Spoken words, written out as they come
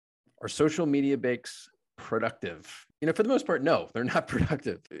Are social media breaks productive? For the most part, no, they're not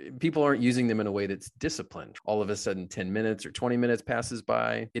productive. People aren't using them in a way that's disciplined. All of a sudden, 10 minutes or 20 minutes passes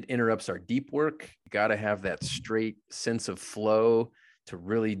by. It interrupts our deep work. You got to have that straight sense of flow to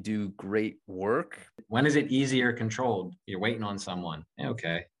really do great work. When is it easy or controlled? You're waiting on someone.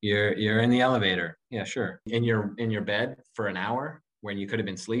 Okay. You're in the elevator. Yeah, sure. In your bed for an hour when you could have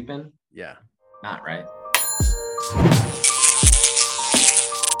been sleeping. Yeah. Not right.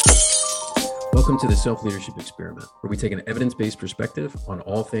 Welcome to the Self-Leadership Experiment, where we take an evidence-based perspective on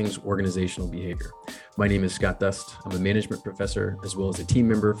all things organizational behavior. My name is Scott Dust. I'm a management professor, as well as a team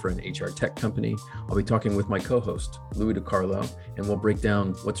member for an HR tech company. I'll be talking with my co-host, Louis DiCarlo, and we'll break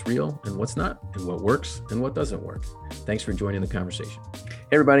down what's real and what's not, and what works and what doesn't work. Thanks for joining the conversation.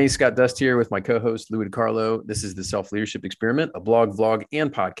 Hey everybody, Scott Dust here with my co-host, Louis DiCarlo. This is the Self-Leadership Experiment, a blog, vlog,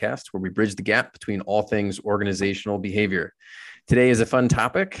 and podcast where we bridge the gap between all things organizational behavior. Today is a fun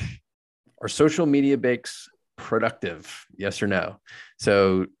topic. Are social media breaks productive? Yes or no?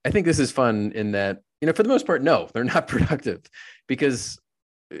 So I think this is fun in that, for the most part, no, they're not productive because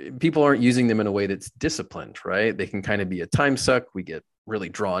people aren't using them in a way that's disciplined, right? They can kind of be a time suck. We get really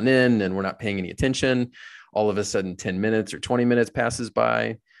drawn in and we're not paying any attention. All of a sudden, 10 minutes or 20 minutes passes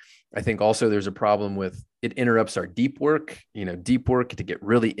by. I think also there's a problem with it interrupts our deep work, deep work to get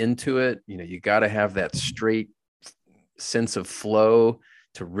really into it. You got to have that straight sense of flow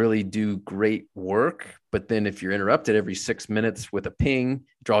to really do great work. But then if you're interrupted every 6 minutes with a ping,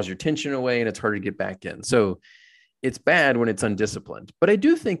 it draws your attention away and it's harder to get back in. So it's bad when it's undisciplined. But I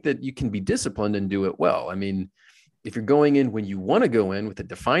do think that you can be disciplined and do it well. I mean, if you're going in when you want to go in with a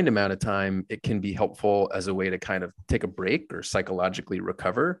defined amount of time, it can be helpful as a way to kind of take a break or psychologically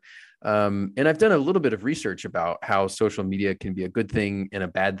recover. And I've done a little bit of research about how social media can be a good thing and a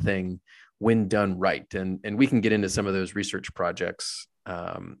bad thing when done right. And we can get into some of those research projects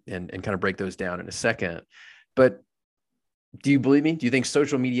and kind of break those down in a second. But do you believe me? Do you think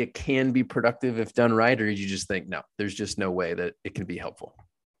social media can be productive if done right? Or do you just think, no, there's just no way that it can be helpful?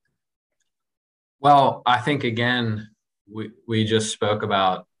 Well, I think, again, we just spoke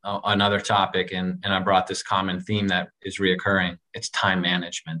about another topic and I brought this common theme that is reoccurring. It's time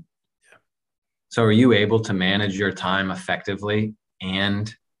management. Yeah. So are you able to manage your time effectively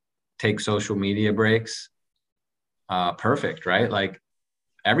and take social media breaks? Perfect, right? Like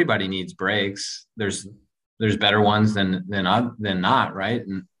everybody needs breaks. There's better ones than not, right?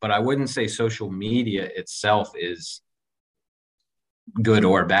 But I wouldn't say social media itself is good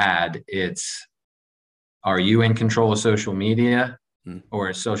or bad. It's, are you in control of social media, or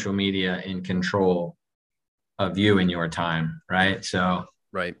is social media in control of you and your time, right? So,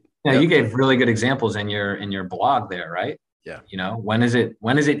 right. You gave really good examples in your blog there, right? Yeah. When is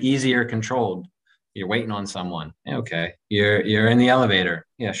it easy or controlled? You're waiting on someone. Okay. You're in the elevator.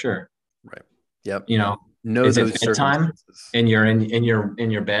 Yeah, sure. Right. Yep. Is it bedtime and you're in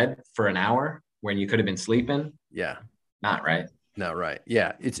your bed for an hour when you could have been sleeping? Yeah. Not right. Not right.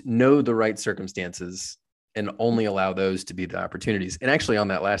 Yeah. It's know the right circumstances and only allow those to be the opportunities. And actually on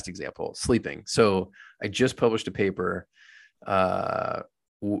that last example, sleeping. So I just published a paper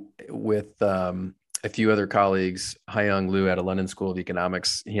with a few other colleagues, Hyung Liu at a London School of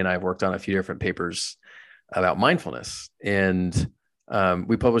Economics. He and I have worked on a few different papers about mindfulness. And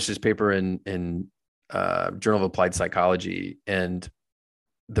we published this paper in Journal of Applied Psychology. And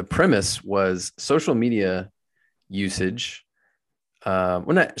the premise was social media usage, well,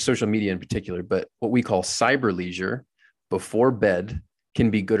 not social media in particular, but what we call cyber leisure before bed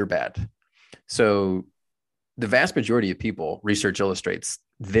can be good or bad. So the vast majority of people, research illustrates,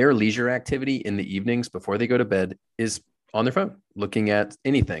 their leisure activity in the evenings before they go to bed is on their phone, looking at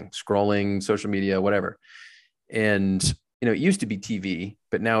anything, scrolling, social media, whatever. And, it used to be TV,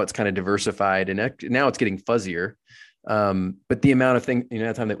 but now it's kind of diversified and now it's getting fuzzier. But the amount of things,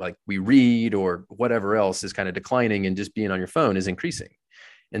 time that like we read or whatever else is kind of declining and just being on your phone is increasing.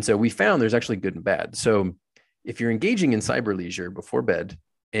 And so we found there's actually good and bad. So if you're engaging in cyber leisure before bed,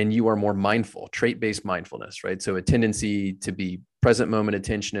 and you are more mindful, trait-based mindfulness, right? So a tendency to be present moment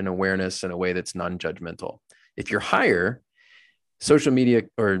attention and awareness in a way that's non-judgmental. If you're higher, social media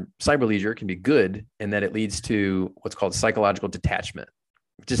or cyber leisure can be good in that it leads to what's called psychological detachment.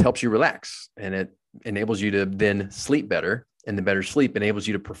 It just helps you relax and it enables you to then sleep better, and the better sleep enables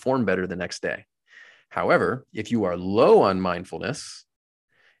you to perform better the next day. However, if you are low on mindfulness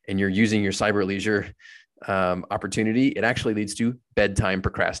and you're using your cyber leisure opportunity, it actually leads to bedtime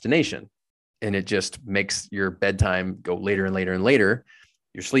procrastination. And it just makes your bedtime go later and later and later.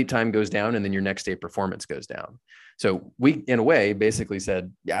 Your sleep time goes down and then your next day performance goes down. So we, in a way, basically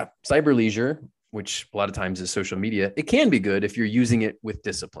said, yeah, cyber leisure which a lot of times is social media, it can be good if you're using it with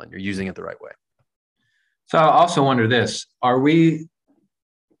discipline. You're using it the right way. So I also wonder this,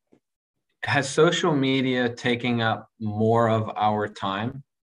 has social media taking up more of our time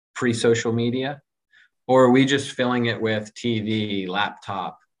pre-social media, or are we just filling it with TV,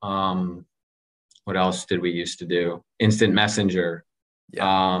 laptop? What else did we used to do? Instant messenger.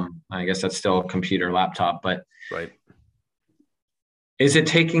 Yeah. I guess that's still a computer, laptop, but right. Is it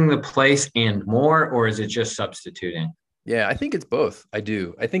taking the place and more, or is it just substituting? Yeah, I think it's both. I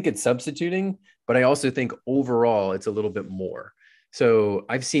do. I think it's substituting, but I also think overall it's a little bit more. So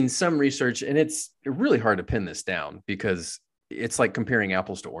I've seen some research, and it's really hard to pin this down because it's like comparing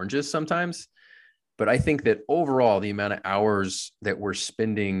apples to oranges sometimes. But I think that overall, the amount of hours that we're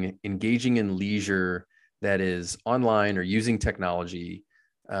spending engaging in leisure that is online or using technology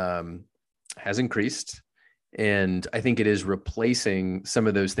has increased. And I think it is replacing some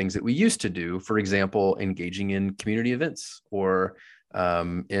of those things that we used to do. For example, engaging in community events or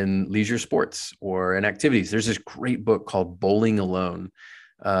in leisure sports or in activities. There's this great book called Bowling Alone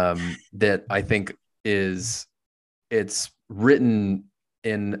that I think it's written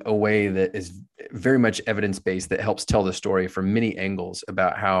in a way that is very much evidence-based, that helps tell the story from many angles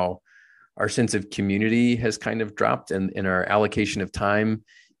about how our sense of community has kind of dropped, and our allocation of time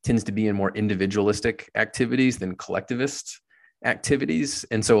tends to be in more individualistic activities than collectivist activities.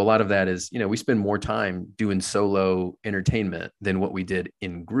 And so a lot of that is, we spend more time doing solo entertainment than what we did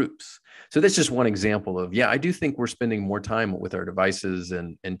in groups. So that's just one example of, I do think we're spending more time with our devices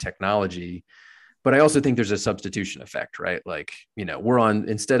and technology, but I also think there's a substitution effect, right? Like, we're on,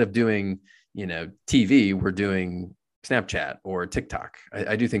 instead of doing, TV, we're doing Snapchat or TikTok.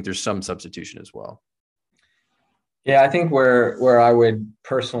 I do think there's some substitution as well. Yeah, I think where I would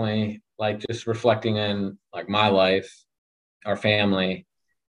personally, like, just reflecting in like my life, our family,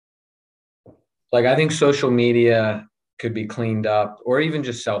 like, I think social media could be cleaned up, or even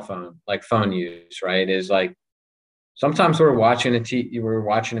just cell phone, like phone use, right? Is like, sometimes we're watching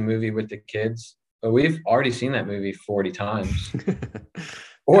a movie with the kids, but we've already seen that movie 40 times.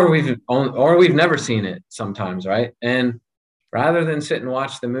 Or we've never seen it sometimes, right? And rather than sit and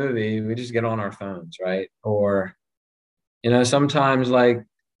watch the movie, we just get on our phones, right? Or, sometimes like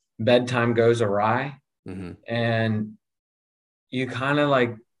bedtime goes awry, and you kind of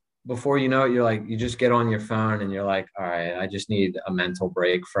like, before you know it, you're like, you just get on your phone and you're like, all right, I just need a mental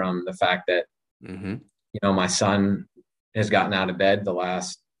break from the fact that, my son has gotten out of bed the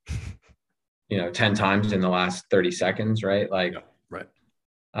last, 10 times in the last 30 seconds, right? Like, right.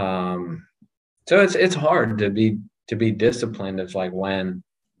 So it's hard to be disciplined. It's like when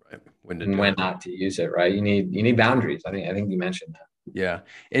not to use it, right? You need boundaries. I think you mentioned that. Yeah.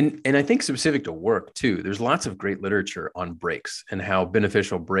 And I think specific to work too, there's lots of great literature on breaks and how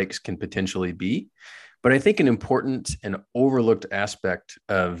beneficial breaks can potentially be. But I think an important and overlooked aspect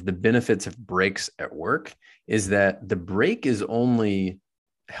of the benefits of breaks at work is that the break is only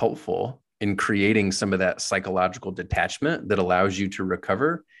helpful in creating some of that psychological detachment that allows you to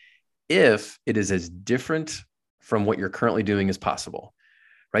recover if it is as different from what you're currently doing as possible,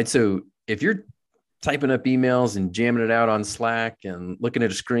 right? So if you're typing up emails and jamming it out on Slack and looking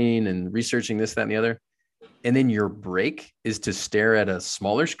at a screen and researching this, that, and the other, and then your break is to stare at a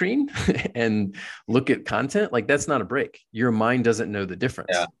smaller screen and look at content, like, that's not a break. Your mind doesn't know the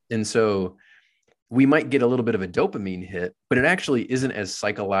difference. Yeah. And so we might get a little bit of a dopamine hit, but it actually isn't as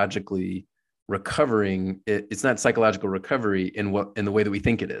psychologically recovering. It's not psychological recovery in the way that we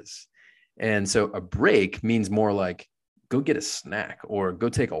think it is. And so a break means more like, go get a snack or go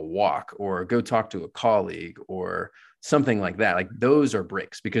take a walk or go talk to a colleague or something like that. Like, those are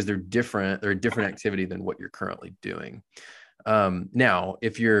breaks because they're different. They're a different activity than what you're currently doing. Now,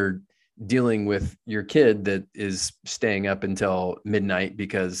 if you're dealing with your kid that is staying up until midnight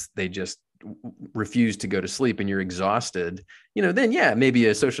because they just refuse to go to sleep and you're exhausted, then maybe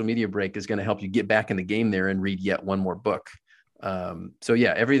a social media break is going to help you get back in the game there and read yet one more book. So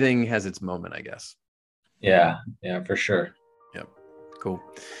everything has its moment, I guess. Yeah, for sure. Yep. Cool.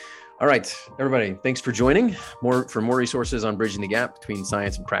 All right, everybody, thanks for joining. For more resources on bridging the gap between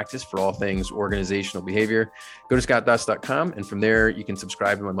science and practice for all things organizational behavior, go to scottdust.com. And from there, you can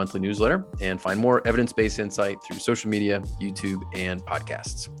subscribe to my monthly newsletter and find more evidence-based insight through social media, YouTube, and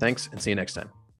podcasts. Thanks, and see you next time.